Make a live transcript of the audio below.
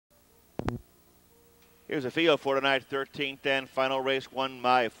Here's a field for tonight's 13th and final race, 1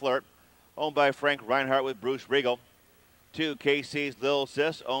 My Flirt, owned by Frank Reinhardt with Bruce Regal. 2, KC's Lil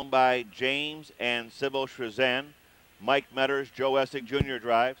Sis, owned by James and Sybil Shrazan. Mike Metters, Joe Essig Jr.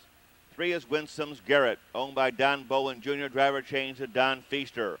 drives. 3 is Winsome's Garrett, owned by Don Bolin Jr. Driver changed to Don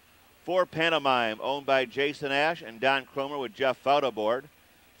Feaster. 4, Pantomime, owned by Jason Ash and Don Cromer with Jeff Fout aboard.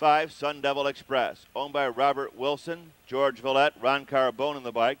 5, Sun Devil Express, owned by Robert Wilson, George Villette, Ron Carbone in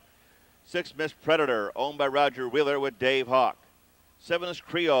the bike. 6, Miss Predator, owned by Roger Wheeler with Dave Hawk. 7 is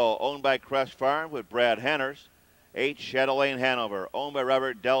Creole, owned by Crest Farm with Brad Hanners. 8, Chatelaine Hanover, owned by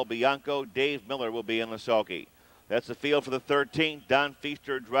Robert Del Bianco. Dave Miller will be in the sulky. That's the field for the 13th. Don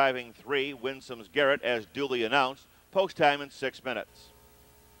Feaster driving 3, Winsome's Garrett as duly announced. Post time in 6 minutes.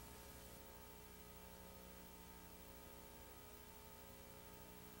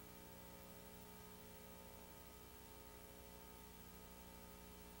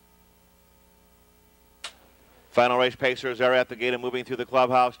 Final race pacers are at the gate and moving through the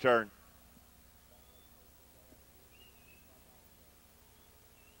clubhouse turn.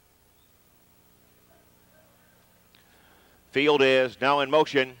 Field is now in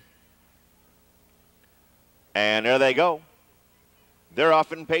motion. And there they go. They're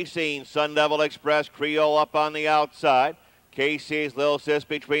off and pacing. Sun Devil Express, Creole up on the outside. KC's Lil Sis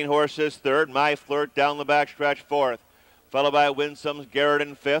between horses third. My Flirt down the backstretch fourth. Followed by Winsome's Garrett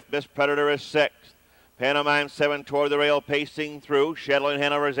in fifth. Miss Predator is sixth. Pantomime 7 toward the rail, pacing through. Chatelaine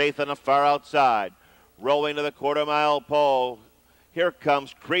Hanover is eighth on the far outside. Rolling to the quarter-mile pole. Here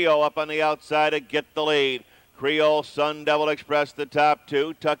comes Creole up on the outside to get the lead. Creole, Sun Devil Express, the top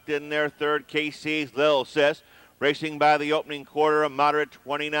 2. Tucked in there third, KC's Lil Sis. Racing by the opening quarter, a moderate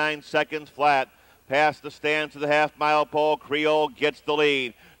 29 seconds flat. Past the stands to the half-mile pole, Creole gets the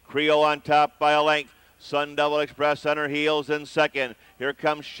lead. Creole on top by a length. Sun Devil Express on her heels in second. Here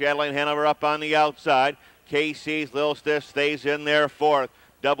comes Chatelaine Hanover up on the outside. KC's Lil Sis stays in there fourth.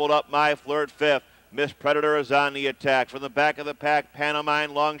 Doubled up My Flirt fifth. Miss Predator is on the attack. From the back of the pack,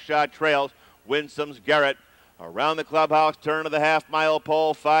 Pantomime long shot trails. Winsome's Garrett. Around the clubhouse turn to the half-mile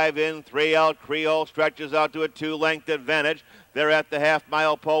pole. 5 in, 3 out. Creole stretches out to a 2-length advantage. They're at the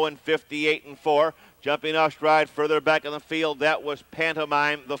half-mile pole in 58 and 4. Jumping off stride further back in the field, that was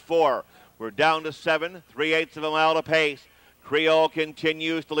Pantomime, the 4. We're down to 7, 3/8 of a mile to pace. Creole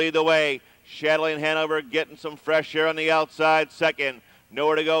continues to lead the way. Chatelaine Hanover getting some fresh air on the outside second.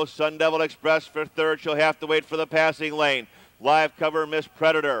 Nowhere to go, Sun Devil Express for third. She'll have to wait for the passing lane. Live cover, Miss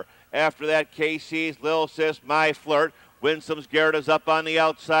Predator. After that, KC's Lil Sis, My Flirt. Winsome's Garrett is up on the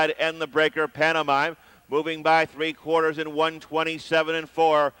outside and the breaker, Pantomime. Moving by 3/4 in 1:27 and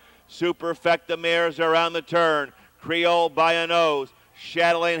 4. Superfecta mares are on the turn. Creole by a nose.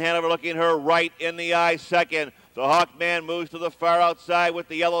 Chatelaine Hanover looking her right in the eye second. The Hawkman moves to the far outside with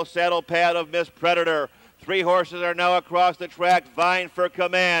the yellow saddle pad of Miss Predator. 3 horses are now across the track, vying for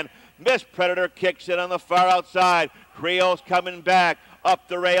command. Miss Predator kicks it on the far outside. Creole's coming back. Up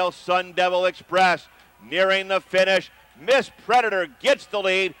the rail, Sun Devil Express. Nearing the finish. Miss Predator gets the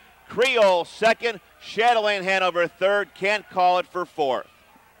lead. Creole second. Chatelaine Hanover third. Can't call it for fourth.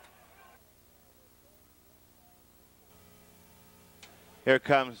 Here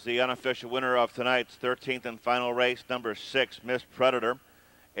comes the unofficial winner of tonight's 13th and final race, number 6, Miss Predator.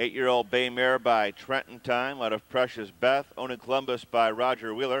 8-year-old bay mare by Trenton Time, out of Precious Beth. Owned in Columbus by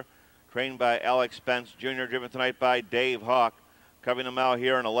Roger Wheeler. Trained by Alex Spence Jr., driven tonight by Dave Hawk. Covering the mile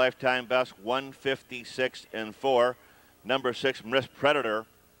here in a lifetime best, 156 and 4. Number 6, Miss Predator,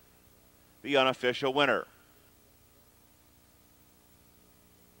 the unofficial winner.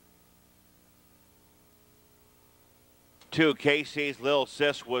 2, KC's Lil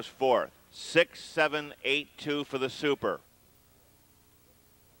Sis was fourth. 6-7-8-2 for the Super.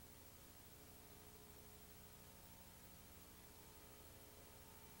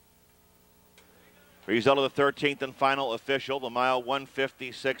 Result of the 13th and final official, the mile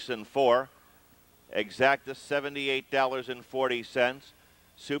 156 and 4. Exacta $78.40.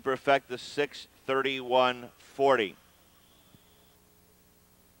 Superfecta $631.40.